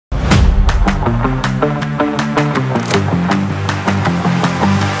Hello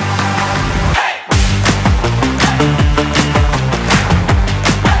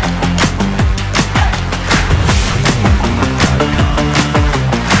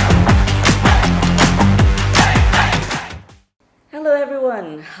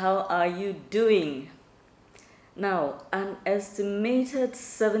everyone, how are you doing? Now, an estimated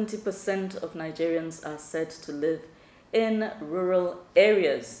 70% of Nigerians are said to live in rural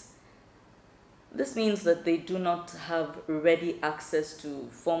areas. This means that they do not have ready access to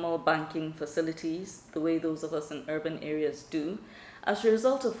formal banking facilities the way those of us in urban areas do, as a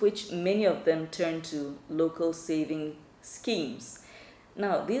result of which many of them turn to local saving schemes.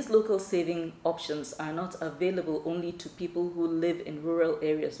 Now, these local saving options are not available only to people who live in rural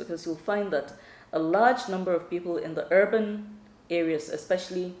areas, because you'll find that a large number of people in the urban areas,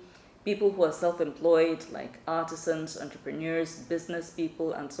 especially people who are self-employed, like artisans, entrepreneurs, business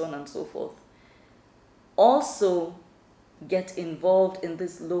people, and so on and so forth, also get involved in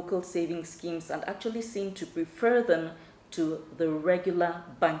these local saving schemes and actually seem to prefer them to the regular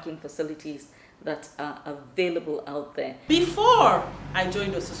banking facilities that are available out there. Before I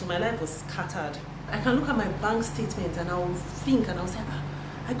joined Osusu, my life was scattered. I can look at my bank statement and I'll think and I'll say,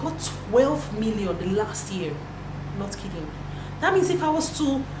 I got 12 million the last year. Not kidding. That means if I was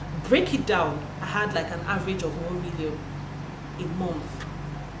to break it down, I had like an average of 1 million a month.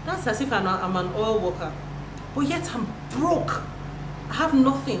 That's as if I'm an oil worker. But yet I'm broke. I have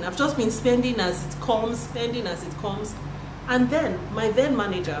nothing. I've just been spending as it comes, And then my then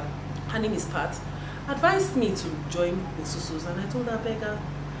manager, her name is Pat, advised me to join Osusu's, and I told her, beggar,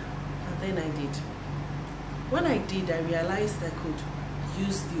 and then I did. When I did, I realized I could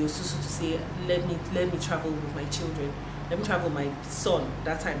use the Osusu to say, let me travel with my children. Let me travel with my son.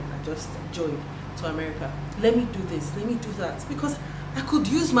 That time I just joined to America. Let me do this, let me do that, because I could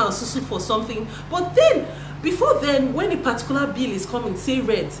use my Osusu for something. But then, before then, when a particular bill is coming, say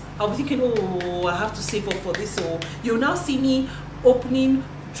rent, I'll be thinking, oh, I have to save up for this. So you'll now see me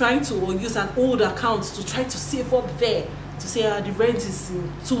trying to use an old account to try to save up there, to say the rent is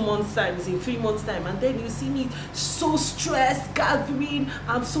in 2 months time, is in 3 months time, and then you see me so stressed, gathering,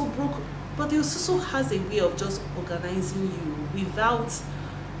 I'm so broke. But the Osusu has a way of just organizing you without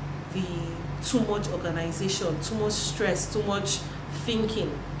the too much organization, too much stress, too much thinking,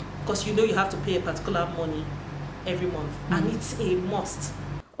 because you know you have to pay a particular money every month, and it's a must.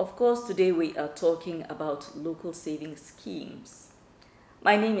 Of course, today we are talking about local saving schemes.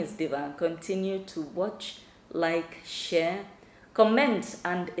 My name is Diva. Continue to watch, like, share, comment,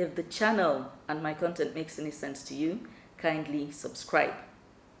 and if the channel and my content makes any sense to you, kindly subscribe.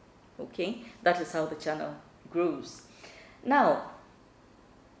 Okay, that is how the channel grows. Now,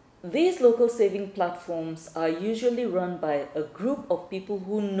 these local saving platforms are usually run by a group of people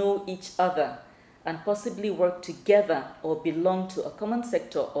who know each other and possibly work together or belong to a common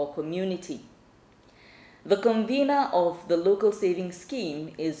sector or community. The convener of the local saving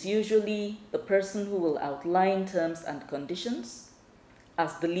scheme is usually the person who will outline terms and conditions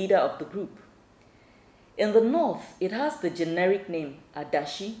as the leader of the group. In the north, it has the generic name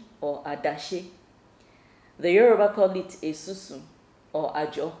Adashi or Adashe. The Yoruba call it Esusu or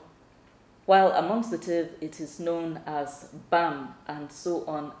Ajo, while amongst the Tiv it is known as BAM, and so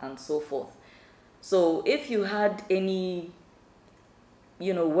on and so forth. So if you had any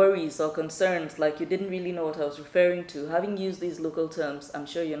worries or concerns, like you didn't really know what I was referring to, having used these local terms, I'm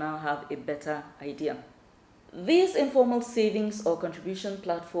sure you now have a better idea. These informal savings or contribution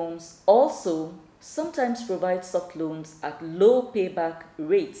platforms also sometimes provide soft loans at low payback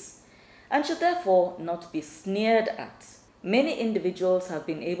rates and should therefore not be sneered at. Many individuals have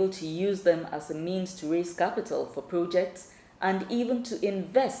been able to use them as a means to raise capital for projects and even to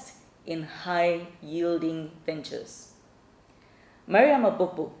invest in high-yielding ventures. Mariam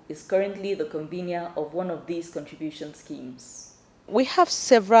Abobo is currently the convener of one of these contribution schemes. We have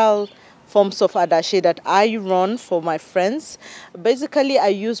several forms of Adashi that I run for my friends. Basically, I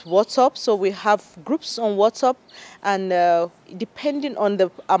use WhatsApp, so we have groups on WhatsApp, and depending on the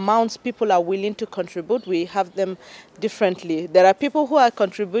amounts people are willing to contribute, we have them differently. There are people who are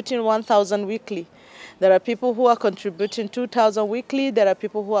contributing 1,000 weekly. There are people who are contributing 2,000 weekly. There are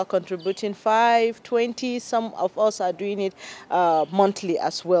people who are contributing 5, 20. Some of us are doing it monthly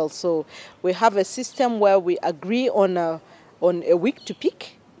as well. So we have a system where we agree on a week to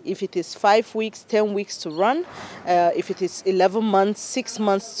pick. If it is 5 weeks, 10 weeks to run. If it is 11 months, 6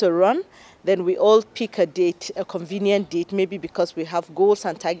 months to run. Then we all pick a date, a convenient date, maybe because we have goals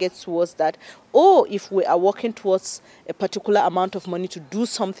and targets towards that. Or if we are working towards a particular amount of money to do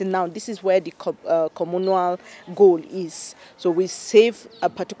something now, this is where the communal goal is. So we save a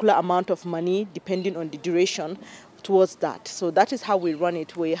particular amount of money depending on the duration towards that. So that is how we run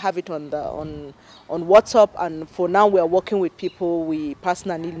it. We have it on WhatsApp, and for now we are working with people we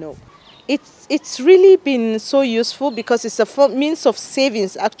personally know. It's really been so useful because it's a means of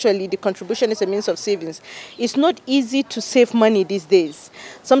savings. Actually, the contribution is a means of savings. It's not easy to save money these days.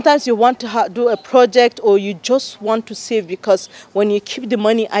 Sometimes you want to do a project, or you just want to save, because when you keep the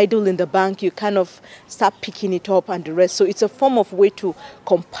money idle in the bank, you kind of start picking it up and the rest. So it's a form of way to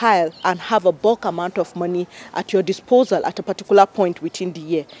compile and have a bulk amount of money at your disposal at a particular point within the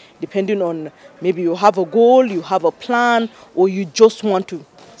year, depending on maybe you have a goal, you have a plan, or you just want to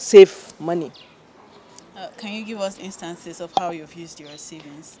save money. Can you give us instances of how you've used your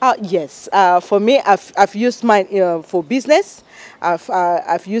savings? Yes. For me, I've used mine for business.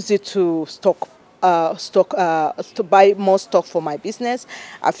 I've used it to to buy more stock for my business.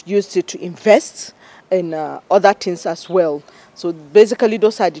 I've used it to invest in other things as well. So basically,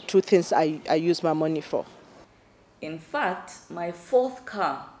 those are the two things I use my money for. In fact, my 4th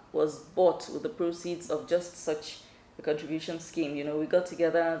car was bought with the proceeds of just such a contribution scheme. You know, we got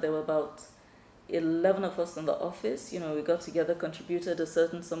together, there were about 11 of us in the office. You know, we got together, contributed a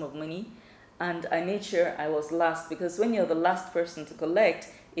certain sum of money, and I made sure I was last, because when you're the last person to collect,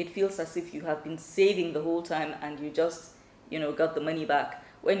 it feels as if you have been saving the whole time and you just, you know, got the money back.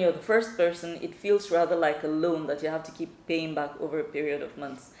 When you're the first person, it feels rather like a loan that you have to keep paying back over a period of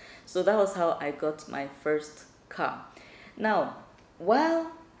months. So that was how I got my first car. Now,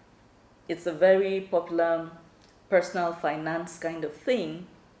 while it's a very popular personal finance kind of thing,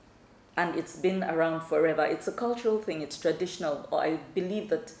 and it's been around forever, it's a cultural thing, it's traditional, or I believe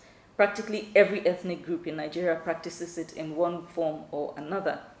that practically every ethnic group in Nigeria practices it in one form or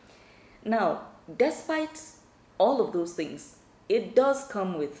another. Now, despite all of those things, it does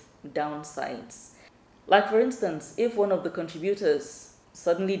come with downsides. Like, for instance, if one of the contributors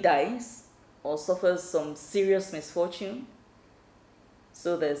suddenly dies or suffers some serious misfortune,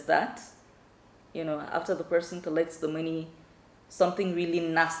 so there's that. You know, after the person collects the money, something really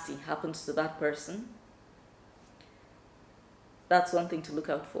nasty happens to that person. That's one thing to look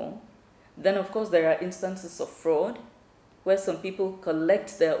out for. Then, of course, there are instances of fraud where some people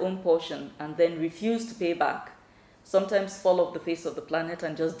collect their own portion and then refuse to pay back, sometimes fall off the face of the planet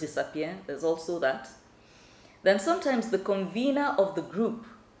and just disappear. There's also that. Then sometimes the convener of the group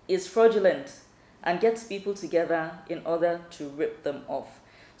is fraudulent and gets people together in order to rip them off.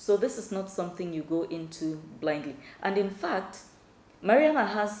 So this is not something you go into blindly. And in fact, Mariama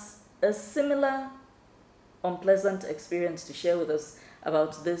has a similar unpleasant experience to share with us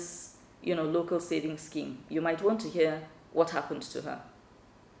about this, you know, local savings scheme. You might want to hear what happened to her.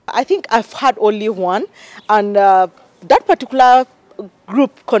 I think I've had only one, and that particular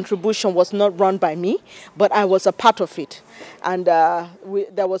group contribution was not run by me, but I was a part of it. And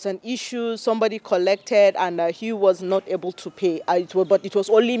there was an issue, somebody collected, and he was not able to pay. But it was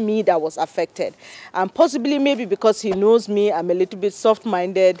only me that was affected. And possibly maybe because he knows me, I'm a little bit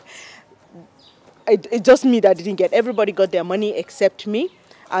soft-minded. It's just me that didn't get. Everybody got their money except me.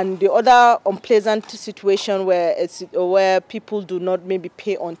 And the other unpleasant situation where people do not maybe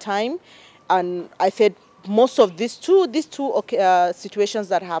pay on time. And I said most of these two situations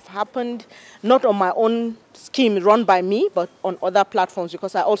that have happened, not on my own scheme run by me, but on other platforms,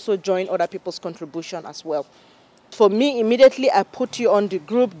 because I also join other people's contribution as well. For me, immediately I put you on the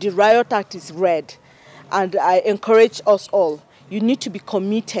group. The Riot Act is read, and I encourage us all. You need to be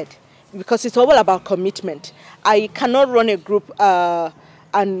committed, because it's all about commitment. I cannot run a group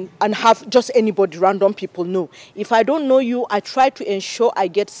and have just anybody, random people. No. If I don't know you, I try to ensure I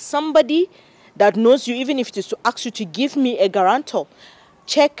get somebody that knows you, even if it is to ask you to give me a guarantor.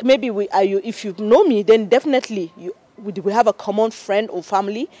 Check, maybe if you know me, then definitely we have a common friend or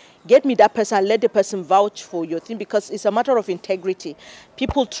family. Get me that person and let the person vouch for your thing, because it's a matter of integrity.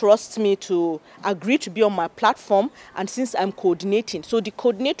 People trust me to agree to be on my platform, and since I'm coordinating. So the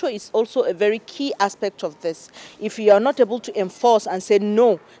coordinator is also a very key aspect of this. If you are not able to enforce and say,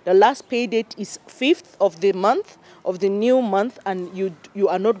 no, the last pay date is 5th of the month, of the new month, and you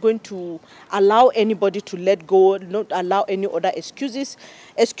are not going to allow anybody to let go, not allow any other excuses.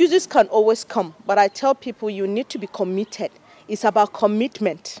 Excuses can always come, but I tell people you need to be committed. It's about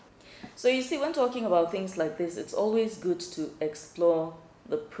commitment. So you see, when talking about things like this, it's always good to explore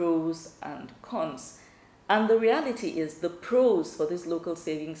the pros and cons. And the reality is the pros for these local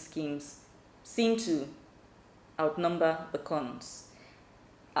savings schemes seem to outnumber the cons.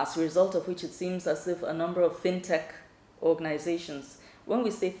 as a result of which it seems as if a number of fintech organizations, when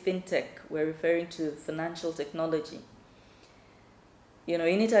we say fintech, we're referring to financial technology. You know,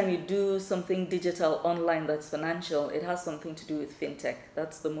 anytime you do something digital online that's financial, it has something to do with fintech.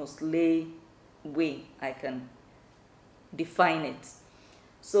 That's the most lay way I can define it.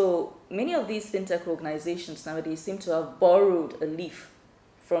 So many of these fintech organizations nowadays seem to have borrowed a leaf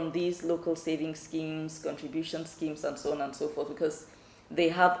from these local savings schemes, contribution schemes, and so on and so forth, because they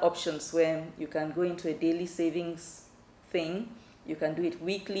have options where you can go into a daily savings thing, you can do it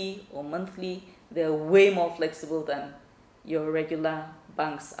weekly or monthly. They're way more flexible than your regular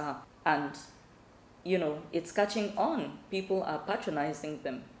banks are. And, you know, it's catching on. People are patronizing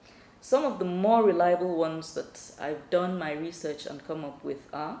them. Some of the more reliable ones that I've done my research and come up with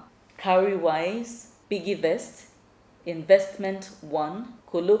are Cowrywise, PiggyVest, Investment One,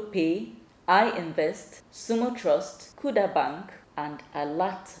 ColoPay, iInvest, Sumo Trust, Kuda Bank, and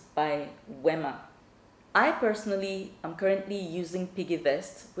Alert by Wema. I personally am currently using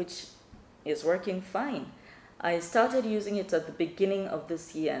PiggyVest, which is working fine. I started using it at the beginning of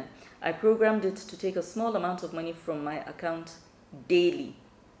this year. I programmed it to take a small amount of money from my account daily.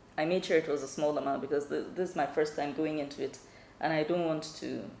 I made sure it was a small amount because this is my first time going into it and I don't want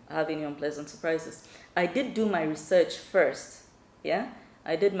to have any unpleasant surprises. I did do my research first, yeah?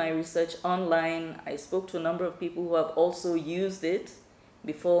 I did my research online. I spoke to a number of people who have also used it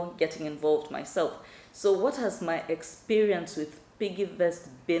before getting involved myself. So what has my experience with PiggyVest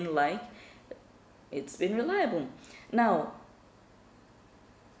been like? It's been reliable. Now,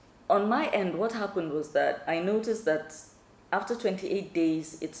 on my end, what happened was that I noticed that after 28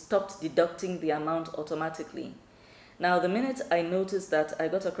 days, it stopped deducting the amount automatically. Now, the minute I noticed that, I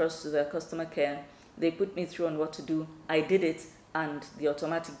got across to their customer care, they put me through on what to do. I did it, and the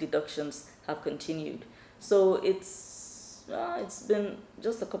automatic deductions have continued. So it's been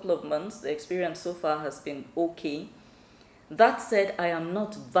just a couple of months. The experience so far has been okay. That said, I am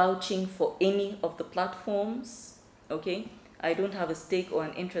not vouching for any of the platforms, okay? I don't have a stake or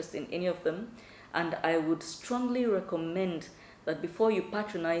an interest in any of them. And I would strongly recommend that before you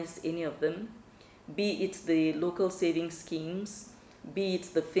patronize any of them, be it the local savings schemes, be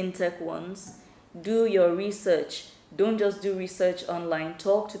it the fintech ones, do your research. Don't just do research online.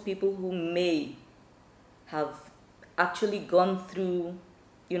 Talk to people who may have actually gone through,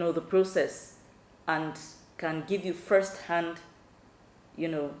 you know, the process and can give you first-hand, you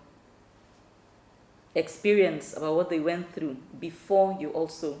know, experience about what they went through before you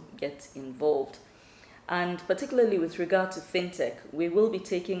also get involved. And particularly with regard to fintech, we will be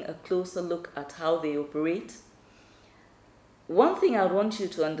taking a closer look at how they operate. One thing I want you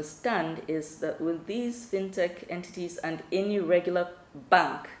to understand is that with these fintech entities and any regular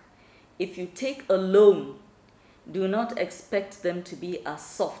bank, if you take a loan, do not expect them to be as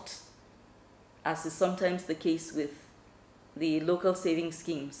soft as is sometimes the case with the local saving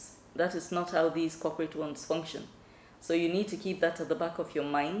schemes. That is not how these corporate ones function. So you need to keep that at the back of your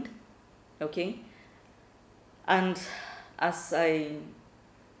mind, okay? And as I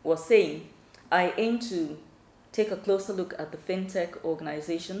was saying, I aim to take a closer look at the fintech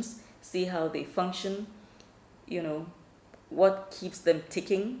organizations, see how they function, you know, what keeps them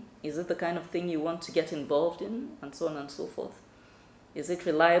ticking. Is it the kind of thing you want to get involved in, and so on and so forth? Is it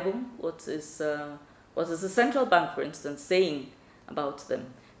reliable? What is the central bank, for instance, saying about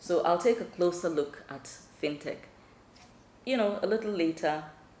them? So I'll take a closer look at fintech, you know, a little later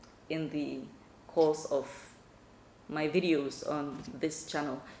in the course of my videos on this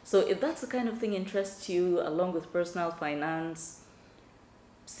channel. So if that's the kind of thing interests you, along with personal finance,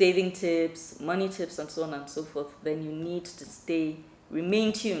 saving tips, money tips, and so on and so forth, then you need to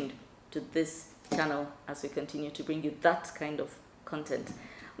remain tuned to this channel as we continue to bring you that kind of content.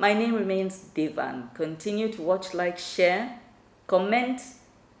 My name remains Devan. Continue to watch, like, share, comment,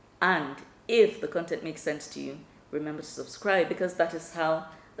 and if the content makes sense to you, remember to subscribe, because that is how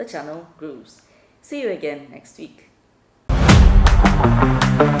the channel grows. See you again next week.